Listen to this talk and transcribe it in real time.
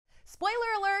Spoiler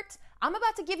alert, I'm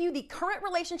about to give you the current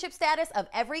relationship status of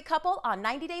every couple on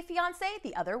 90 Day Fiancé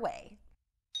the other way.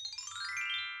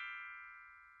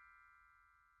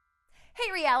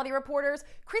 Hey reality reporters,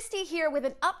 Christy here with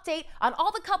an update on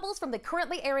all the couples from the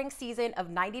currently airing season of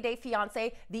 90 Day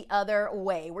Fiancé the other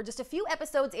way. We're just a few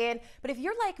episodes in, but if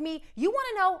you're like me, you want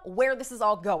to know where this is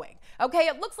all going. Okay,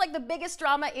 it looks like the biggest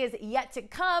drama is yet to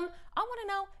come. I want to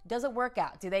know, does it work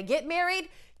out? Do they get married?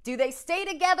 Do they stay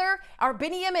together? Are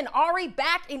Biniyam and Ari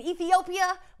back in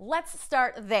Ethiopia? Let's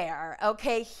start there.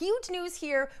 Okay, huge news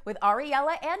here with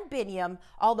Ariela and Biniyam,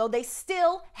 although they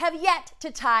still have yet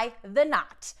to tie the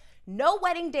knot. No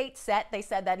wedding date set. They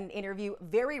said that in an interview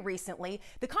very recently.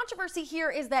 The controversy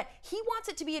here is that he wants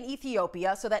it to be in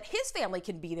Ethiopia so that his family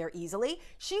can be there easily.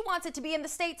 She wants it to be in the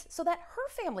States so that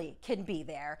her family can be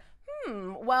there.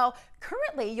 Well,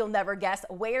 currently, you'll never guess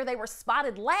where they were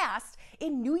spotted last,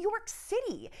 in New York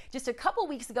City. Just a couple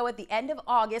weeks ago at the end of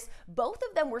August, both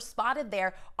of them were spotted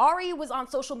there. Ari was on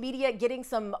social media getting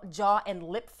some jaw and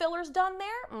lip fillers done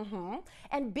there.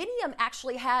 And Biniyam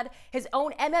actually had his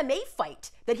own MMA fight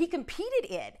that he competed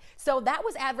in. So that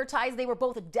was advertised. They were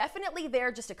both definitely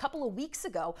there just a couple of weeks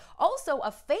ago. Also,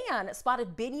 a fan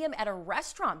spotted Biniyam at a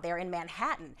restaurant there in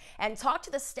Manhattan and talked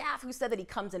to the staff who said that he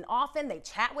comes in often. They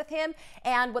chat with him.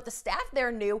 And what the staff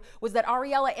there knew was that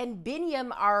Ariela and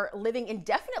Biniyam are living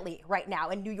indefinitely right now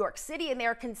in New York City, and they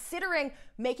are considering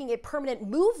making a permanent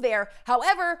move there.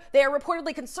 However, they are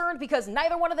reportedly concerned because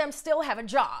neither one of them still have a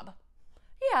job.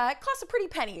 Yeah, it costs a pretty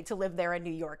penny to live there in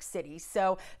New York City.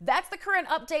 So that's the current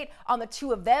update on the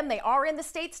two of them. They are in the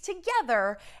States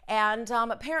together. And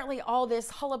apparently all this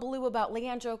hullabaloo about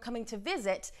Leandro coming to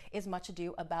visit is much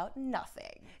ado about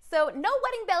nothing. So no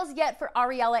wedding bells yet for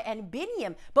Ariela and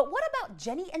Biniyam. But what about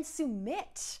Jenny and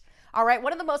Sumit? All right,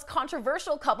 one of the most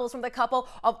controversial couples from the couple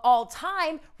of all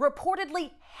time reportedly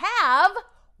have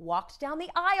walked down the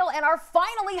aisle and are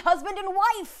finally husband and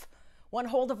wife. One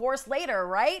whole divorce later,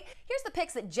 right? Here's the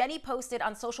pics that Jenny posted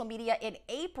on social media in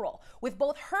April with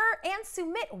both her and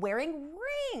Sumit wearing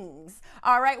rings.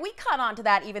 All right, we caught on to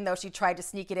that even though she tried to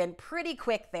sneak it in pretty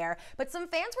quick there. But some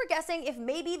fans were guessing if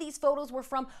maybe these photos were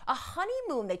from a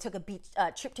honeymoon. They took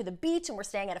a trip to the beach and were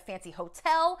staying at a fancy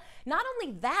hotel. Not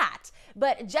only that,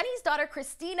 but Jenny's daughter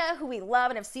Christina, who we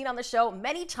love and have seen on the show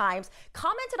many times,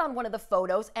 commented on one of the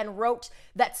photos and wrote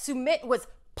that Sumit was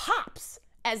Pops,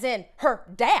 as in her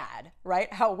dad,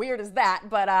 right? How weird is that?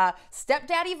 But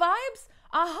stepdaddy vibes?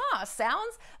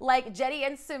 Sounds like Jenny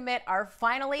and Sumit are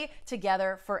finally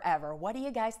together forever. What do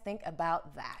you guys think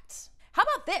about that? How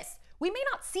about this? We may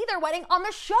not see their wedding on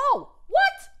the show.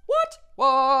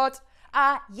 What?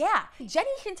 Yeah. Jenny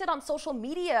hinted on social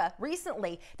media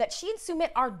recently that she and Sumit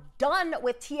are done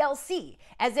with TLC,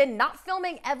 as in not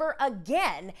filming ever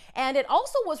again. And it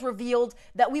also was revealed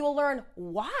that we will learn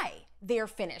why they're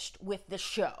finished with the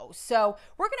show. So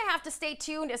we're gonna have to stay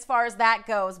tuned as far as that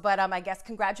goes, but I guess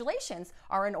congratulations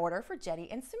are in order for Jenny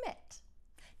and Sumit.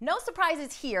 No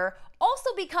surprises here.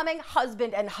 Also becoming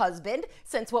husband and husband,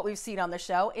 since what we've seen on the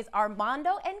show, is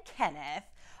Armando and Kenneth.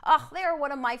 They are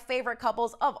one of my favorite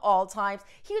couples of all times.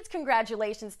 Huge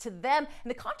congratulations to them.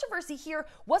 And the controversy here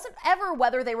wasn't ever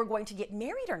whether they were going to get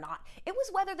married or not. It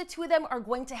was whether the two of them are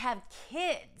going to have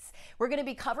kids. We're going to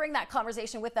be covering that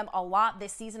conversation with them a lot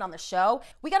this season on the show.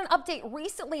 We got an update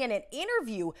recently in an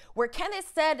interview where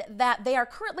Kenneth said that they are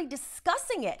currently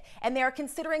discussing it and they are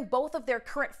considering both of their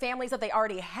current families that they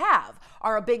already have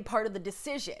are a big part of the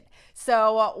decision.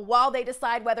 So while they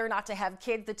decide whether or not to have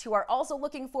kids, the two are also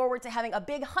looking forward to having a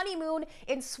big honeymoon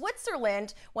in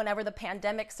Switzerland whenever the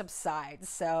pandemic subsides.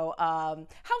 So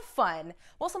how fun.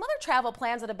 Well, some other travel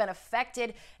plans that have been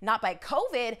affected not by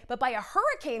COVID, but by a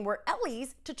hurricane were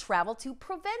Ellie's to travel to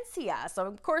Provincia. So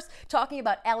of course, talking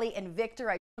about Ellie and Victor,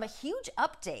 a huge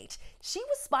update. She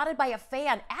was spotted by a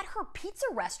fan at her pizza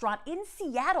restaurant in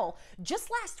Seattle just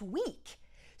last week.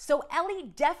 So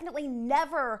Ellie definitely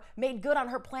never made good on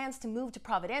her plans to move to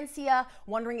Providencia,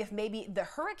 wondering if maybe the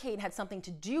hurricane had something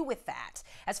to do with that.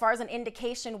 As far as an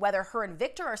indication whether her and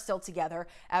Victor are still together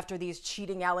after these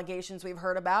cheating allegations we've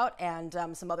heard about and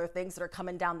some other things that are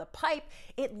coming down the pipe,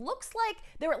 it looks like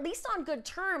they're at least on good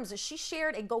terms. She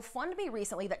shared a GoFundMe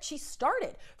recently that she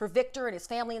started for Victor and his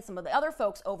family and some of the other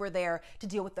folks over there to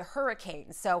deal with the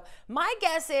hurricane. So my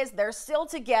guess is they're still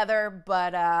together,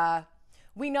 but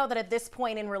we know that at this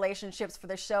point in relationships for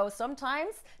the show,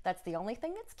 sometimes that's the only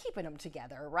thing that's keeping them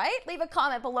together, right? Leave a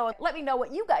comment below and let me know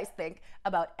what you guys think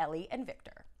about Ellie and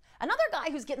Victor. Another guy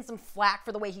who's getting some flack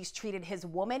for the way he's treated his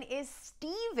woman is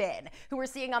Steven, who we're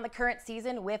seeing on the current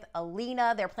season with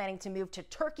Alina. They're planning to move to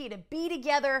Turkey to be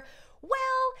together.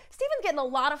 Well, Steven's getting a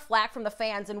lot of flack from the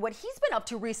fans, and what he's been up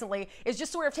to recently is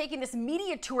just sort of taking this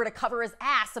media tour to cover his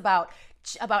ass about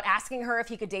asking her if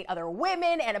he could date other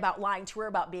women and about lying to her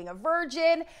about being a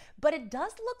virgin. But it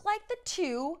does look like the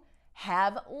two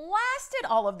have lasted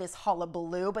all of this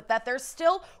hullabaloo, but that there's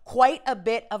still quite a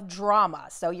bit of drama.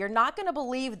 So you're not going to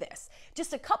believe this.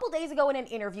 Just a couple days ago in an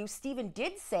interview, Steven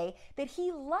did say that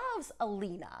he loves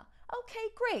Alina. Okay,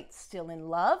 great, still in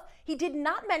love. He did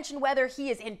not mention whether he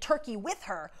is in Turkey with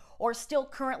her or still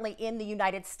currently in the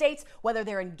United States, whether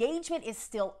their engagement is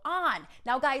still on.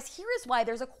 Now guys, here is why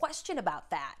there's a question about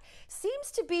that.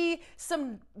 Seems to be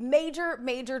some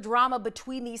major drama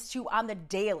between these two on the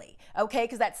daily, okay?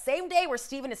 Because that same day where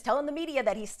Steven is telling the media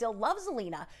that he still loves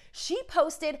Alina, she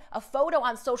posted a photo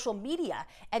on social media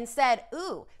and said,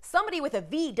 ooh, somebody with a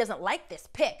V doesn't like this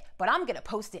pic, but I'm gonna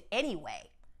post it anyway.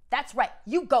 That's right,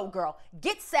 you go girl,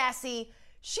 get sassy.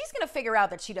 She's gonna figure out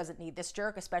that she doesn't need this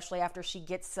jerk, especially after she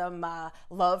gets some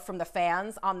love from the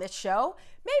fans on this show.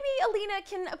 Maybe Alina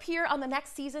can appear on the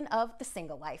next season of The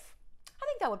Single Life. I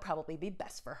think that would probably be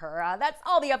best for her. That's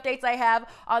all the updates I have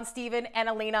on Steven and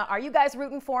Alina. Are you guys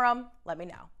rooting for them? Let me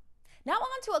know. Now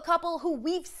on to a couple who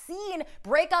we've seen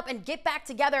break up and get back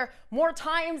together more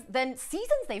times than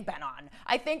seasons they've been on,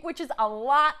 I think, which is a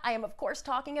lot. I am, of course,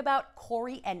 talking about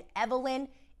Corey and Evelin.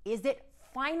 Is it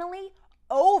finally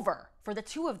over for the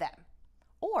two of them?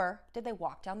 Or did they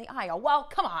walk down the aisle? Well,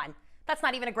 come on. That's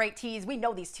not even a great tease. We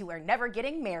know these two are never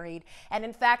getting married. And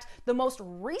in fact, the most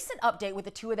recent update with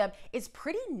the two of them is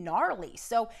pretty gnarly.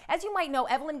 So as you might know,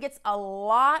 Evelin gets a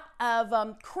lot of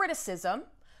criticism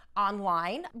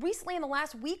online. Recently, in the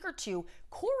last week or two,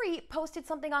 Corey posted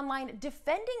something online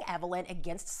defending Evelin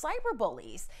against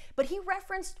cyberbullies, but he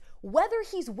referenced whether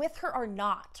he's with her or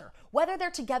not, or whether they're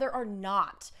together or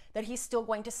not, that he's still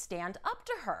going to stand up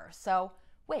to her. So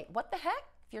wait, what the heck?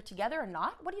 If you're together or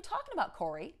not? What are you talking about,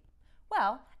 Corey?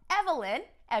 Well, Evelin,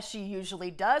 as she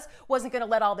usually does, wasn't going to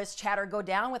let all this chatter go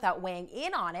down without weighing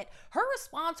in on it. Her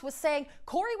response was saying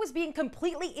Corey was being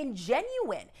completely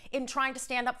ingenuine in trying to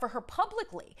stand up for her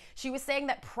publicly. She was saying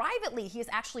that privately he is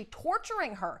actually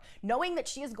torturing her, knowing that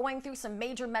she is going through some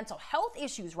major mental health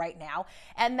issues right now,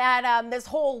 and that this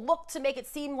whole look to make it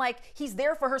seem like he's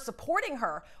there for her, supporting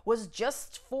her, was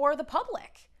just for the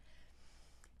public.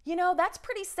 You know, that's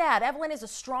pretty sad. Evelin is a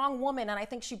strong woman, and I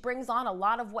think she brings on a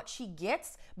lot of what she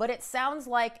gets, but it sounds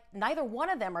like neither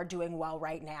one of them are doing well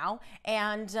right now.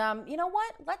 And you know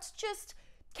what? Let's just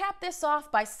cap this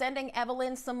off by sending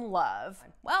Evelin some love.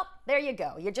 Well, there you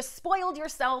go. You just spoiled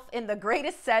yourself in the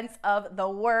greatest sense of the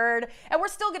word. And we're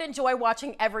still gonna enjoy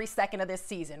watching every second of this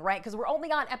season, right? Because we're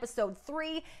only on episode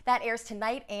 3 that airs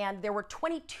tonight, and there were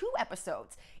 22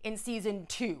 episodes in season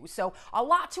 2. So a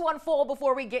lot to unfold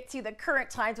before we get to the current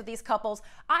times with these couples.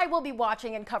 I will be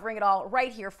watching and covering it all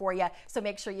right here for you. So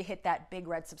make sure you hit that big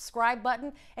red subscribe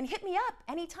button and hit me up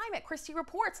anytime at Christy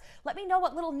Reports. Let me know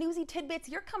what little newsy tidbits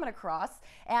you're coming across,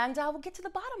 and we'll get to the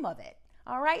bottom of it.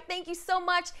 All right, thank you so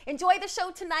much. Enjoy the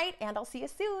show tonight, and I'll see you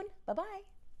soon. Bye-bye.